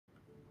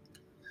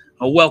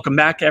Well, welcome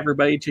back,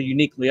 everybody, to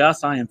Uniquely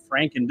Us. I am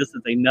Frank, and this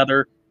is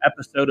another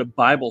episode of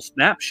Bible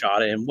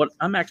Snapshot. And what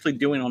I'm actually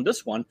doing on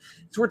this one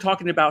is we're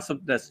talking about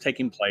something that's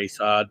taking place.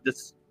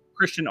 This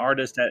Christian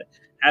artist that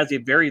has a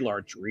very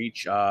large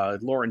reach,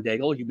 Lauren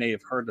Daigle. You may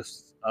have heard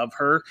of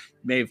her, you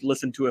may have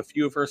listened to a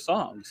few of her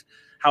songs.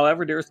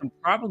 However, there are some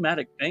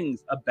problematic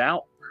things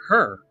about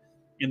her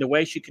in the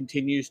way she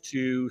continues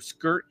to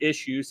skirt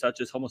issues such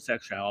as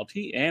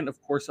homosexuality and,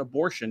 of course,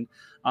 abortion,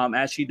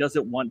 as she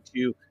doesn't want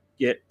to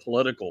get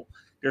political.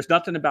 There's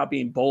nothing about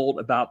being bold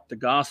about the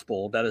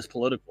gospel that is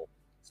political.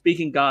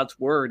 Speaking God's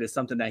word is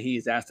something that he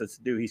has asked us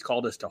to do. He's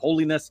called us to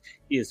holiness.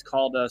 He has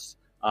called us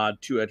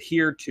to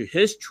adhere to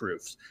his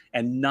truths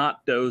and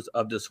not those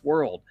of this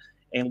world.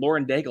 And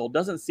Lauren Daigle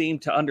doesn't seem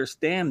to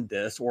understand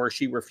this, or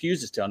she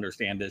refuses to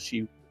understand this.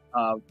 She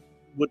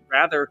would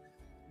rather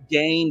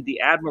gain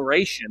the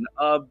admiration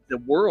of the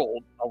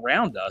world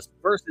around us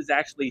versus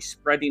actually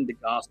spreading the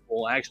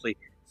gospel, actually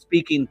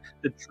speaking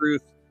the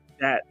truth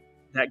that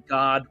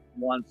God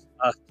wants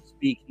us to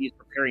speak. He's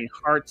preparing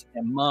hearts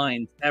and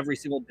minds every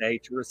single day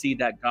to receive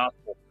that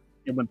gospel.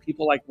 And when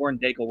people like Lauren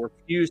Daigle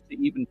refuse to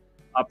even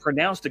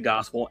pronounce the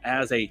gospel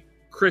as a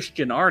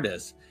Christian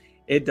artist,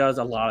 it does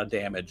a lot of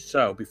damage.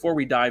 So before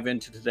we dive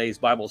into today's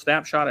Bible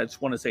Snapshot, I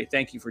just want to say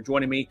thank you for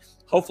joining me.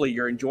 Hopefully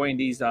you're enjoying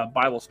these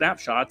Bible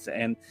Snapshots.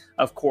 And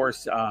of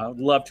course,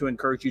 love to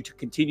encourage you to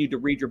continue to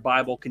read your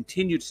Bible,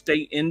 continue to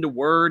stay in the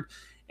Word,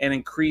 and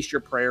increase your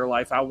prayer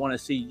life. I want to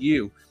see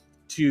you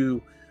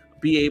to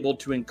be able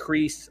to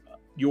increase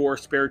your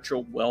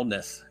spiritual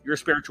wellness,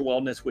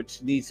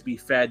 which needs to be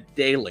fed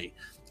daily.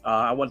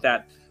 I want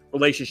that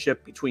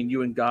relationship between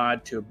you and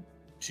God to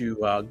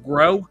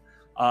grow,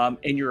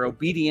 and your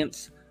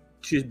obedience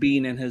to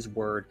being in his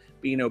word,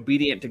 being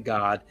obedient to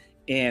God,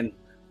 and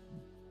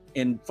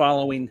in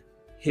following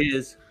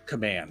his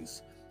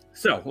commands.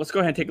 So let's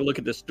go ahead and take a look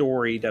at the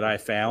story that I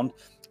found,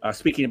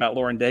 speaking about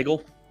Lauren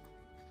Daigle.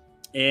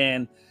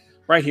 And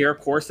right here, of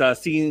course,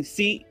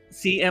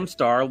 CM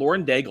star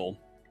Lauren Daigle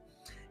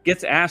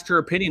gets asked her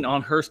opinion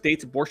on her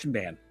state's abortion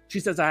ban.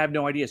 She says, I have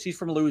no idea. She's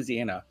from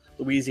Louisiana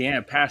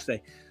passed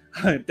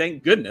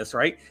thank goodness,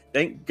 right?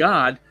 Thank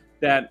God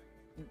that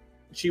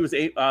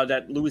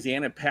that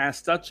Louisiana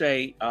passed such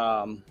a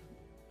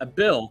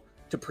bill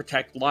to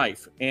protect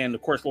life. And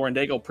of course, Lauren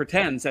Daigle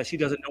pretends that she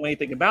doesn't know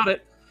anything about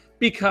it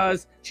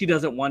because she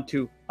doesn't want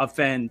to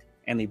offend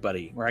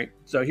anybody, right?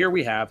 So here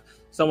we have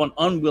someone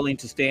unwilling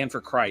to stand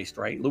for Christ,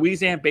 right?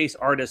 Louisiana-based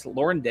artist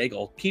Lauren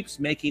Daigle keeps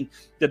making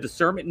the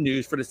discernment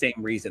news for the same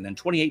reason. In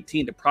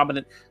 2018, the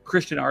prominent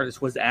Christian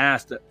artist was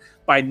asked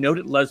by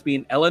noted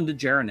lesbian Ellen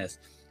DeGeneres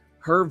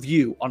her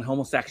view on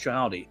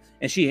homosexuality,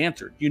 and she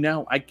answered,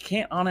 I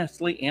can't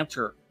honestly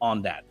answer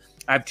on that.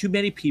 I have too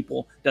many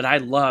people that I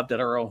love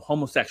that are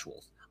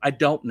homosexuals. I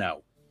don't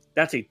know.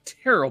 That's a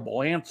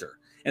terrible answer.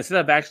 Instead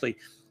of actually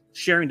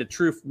sharing the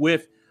truth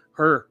with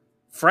her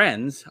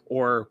friends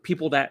or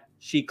people that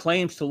she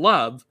claims to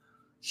love,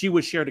 she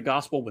would share the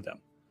gospel with them.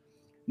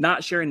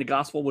 Not sharing the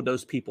gospel with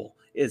those people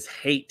is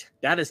hate.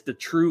 That is the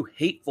true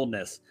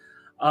hatefulness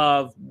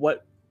of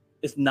what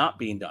is not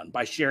being done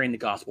by sharing the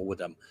gospel with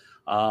them.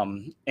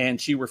 And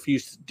she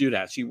refused to do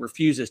that. She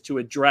refuses to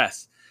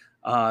address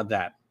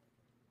that.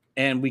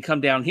 And we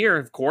come down here,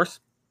 of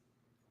course,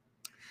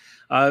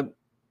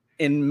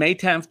 in May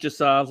 10th, just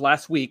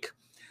last week,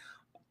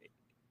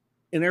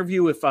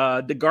 interview with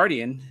The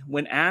Guardian,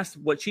 when asked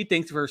what she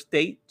thinks of her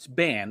state's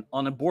ban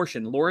on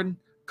abortion, Lauren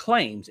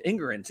claims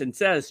ignorance and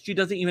says she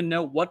doesn't even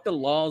know what the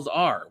laws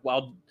are.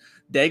 While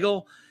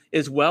Daigle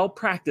is well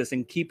practiced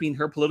in keeping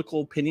her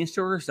political opinions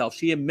to herself,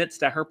 she admits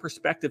that her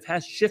perspective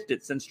has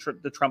shifted since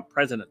the Trump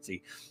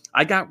presidency.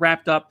 I got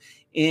wrapped up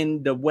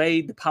in the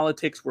way the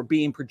politics were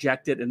being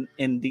projected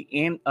in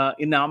the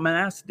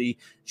anonymity,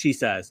 she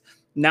says.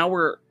 Now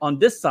we're on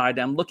this side.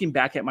 I'm looking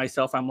back at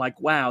myself. I'm like,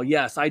 wow,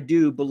 yes, I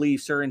do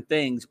believe certain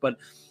things, but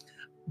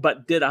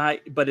did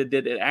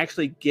it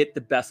actually get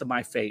the best of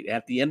my faith?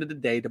 At the end of the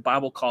day, the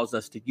Bible calls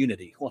us to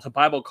unity. Well, the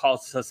Bible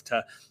calls us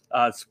to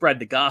spread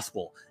the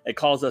gospel. It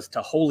calls us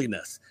to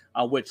holiness,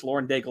 which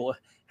Lauren Daigle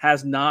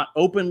has not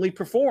openly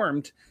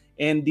performed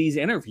in these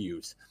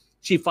interviews.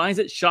 She finds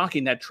it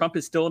shocking that Trump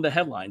is still in the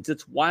headlines.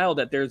 It's wild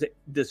that there's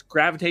this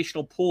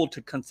gravitational pull to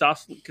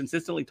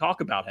consistently talk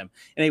about him.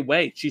 In a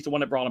way, she's the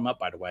one that brought him up,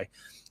 by the way,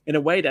 in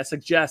a way that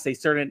suggests a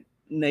certain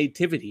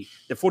nativity.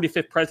 The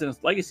 45th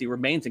president's legacy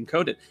remains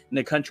encoded in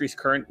the country's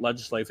current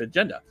legislative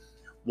agenda.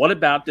 What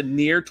about the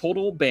near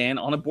total ban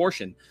on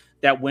abortion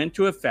that went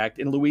into effect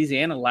in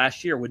Louisiana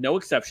last year with no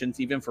exceptions,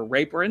 even for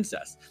rape or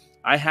incest?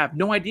 I have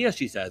no idea,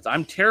 she says.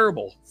 I'm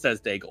terrible, says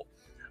Daigle.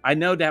 I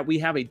know that we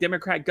have a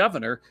Democrat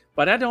governor,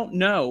 but I don't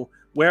know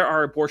where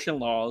our abortion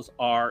laws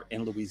are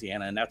in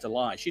Louisiana, and that's a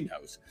lie. She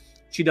knows.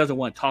 She doesn't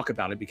want to talk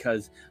about it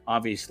because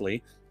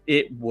obviously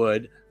it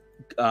would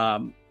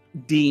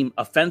deem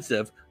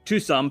offensive to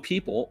some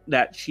people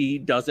that she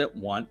doesn't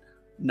want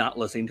not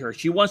listening to her.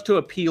 She wants to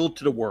appeal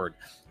to the word.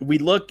 We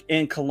look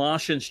in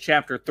Colossians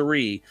chapter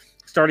 3,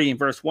 starting in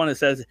verse 1, it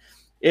says,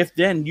 If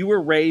then you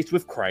were raised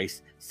with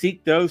Christ,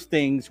 seek those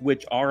things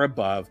which are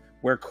above,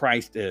 where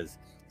Christ is,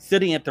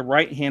 sitting at the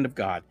right hand of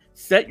God.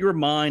 Set your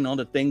mind on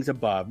the things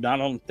above, not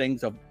on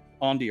things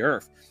on the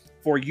earth.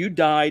 For you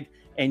died,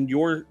 and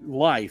your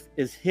life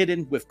is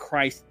hidden with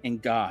Christ in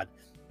God.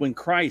 When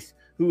Christ,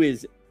 who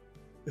is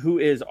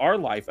our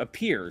life,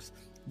 appears,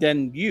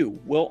 then you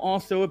will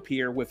also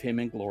appear with him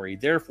in glory.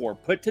 Therefore,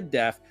 put to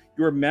death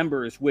your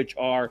members which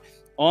are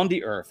on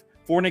the earth: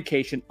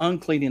 fornication,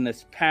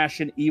 uncleanness,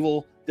 passion,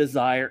 evil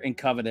desire, and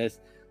covetousness,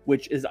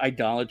 which is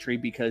idolatry,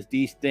 because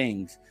these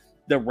things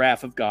the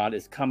wrath of God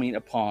is coming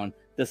upon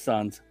the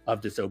sons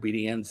of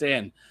disobedience.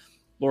 And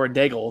Laura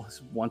Daigle,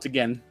 once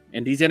again,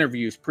 in these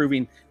interviews,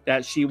 proving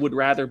that she would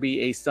rather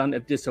be a son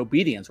of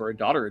disobedience, or a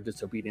daughter of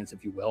disobedience,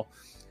 if you will,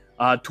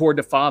 toward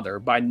the Father,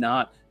 by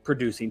not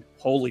producing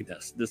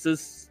holiness. This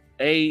is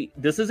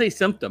a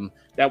symptom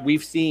that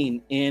we've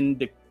seen in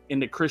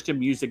the Christian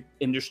music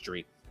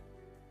industry.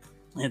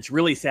 And it's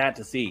really sad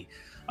to see,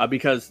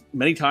 because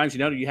many times,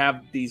 you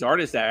have these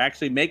artists that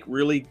actually make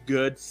really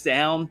good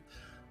sound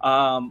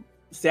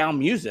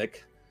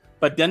music,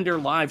 but then their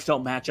lives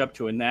don't match up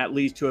to it. And that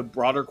leads to a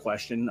broader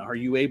question: are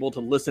you able to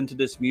listen to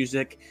this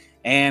music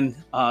and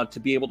to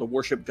be able to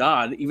worship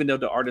God, even though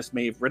the artist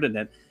may have written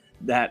it?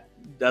 That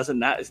is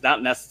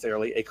not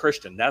necessarily a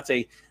Christian. That's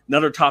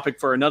another topic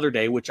for another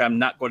day, which I'm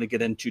not going to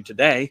get into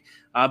today,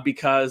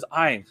 because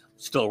I'm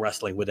still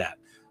wrestling with that.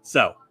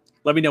 So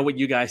let me know what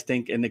you guys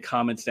think in the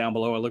comments down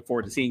below. I look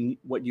forward to seeing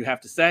what you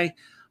have to say.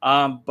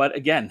 But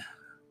again,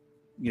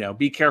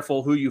 be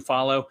careful who you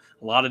follow.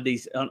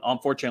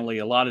 Unfortunately,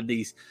 a lot of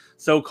these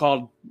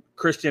so-called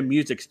Christian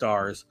music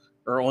stars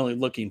are only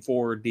looking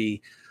for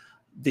the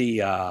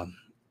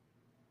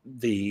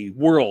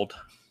world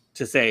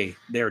to say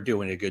they're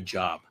doing a good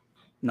job,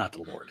 not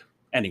the Lord.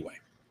 Anyway,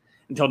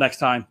 until next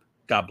time,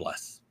 God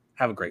bless.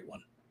 Have a great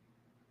one.